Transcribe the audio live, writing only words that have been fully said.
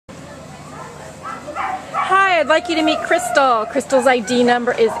I'd like you to meet Crystal. Crystal's ID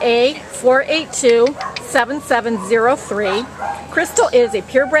number is A4827703. Crystal is a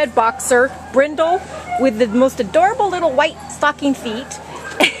purebred boxer, brindle, with the most adorable little white stocking feet.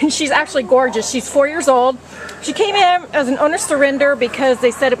 And she's actually gorgeous. She's 4 years old. She came in as an owner surrender because they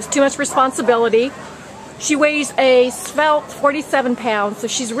said it was too much responsibility. She weighs a svelte 47 pounds, so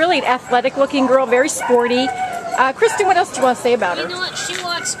she's really an athletic looking girl, very sporty. Kristen, what else do you want to say about her? You know what? She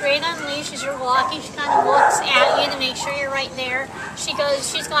walks great on leash as you're walking. She kind of looks at you to make sure you're right there. She's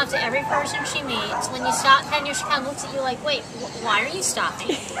gone up to every person she meets. When you stop petting her, she kind of looks at you like, wait, why are you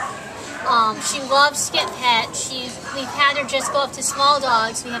stopping? She loves to get pet. We've had her just go up to small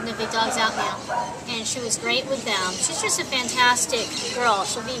dogs. We have no big dogs out now. And she was great with them. She's just a fantastic girl.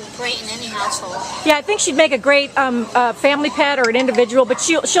 She'll be great in any household. Yeah, I think she'd make a great family pet or an individual, but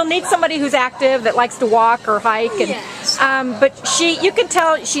she'll need somebody who's active, that likes to walk or hike. And, yes. But you can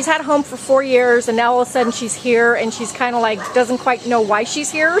tell she's had a home for 4 years, and now all of a sudden she's here, and she's kind of like doesn't quite know why she's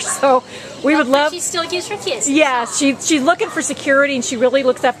here. So we would love. She still gives her kisses. Yeah, she's looking for security, and she really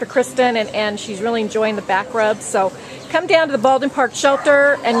looks after Kristen, and she's really enjoying the back rubs. So come down to the Baldwin Park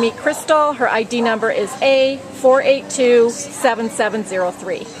shelter and meet Crystal. Her ID number is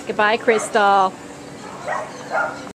A4827703. Goodbye, Crystal.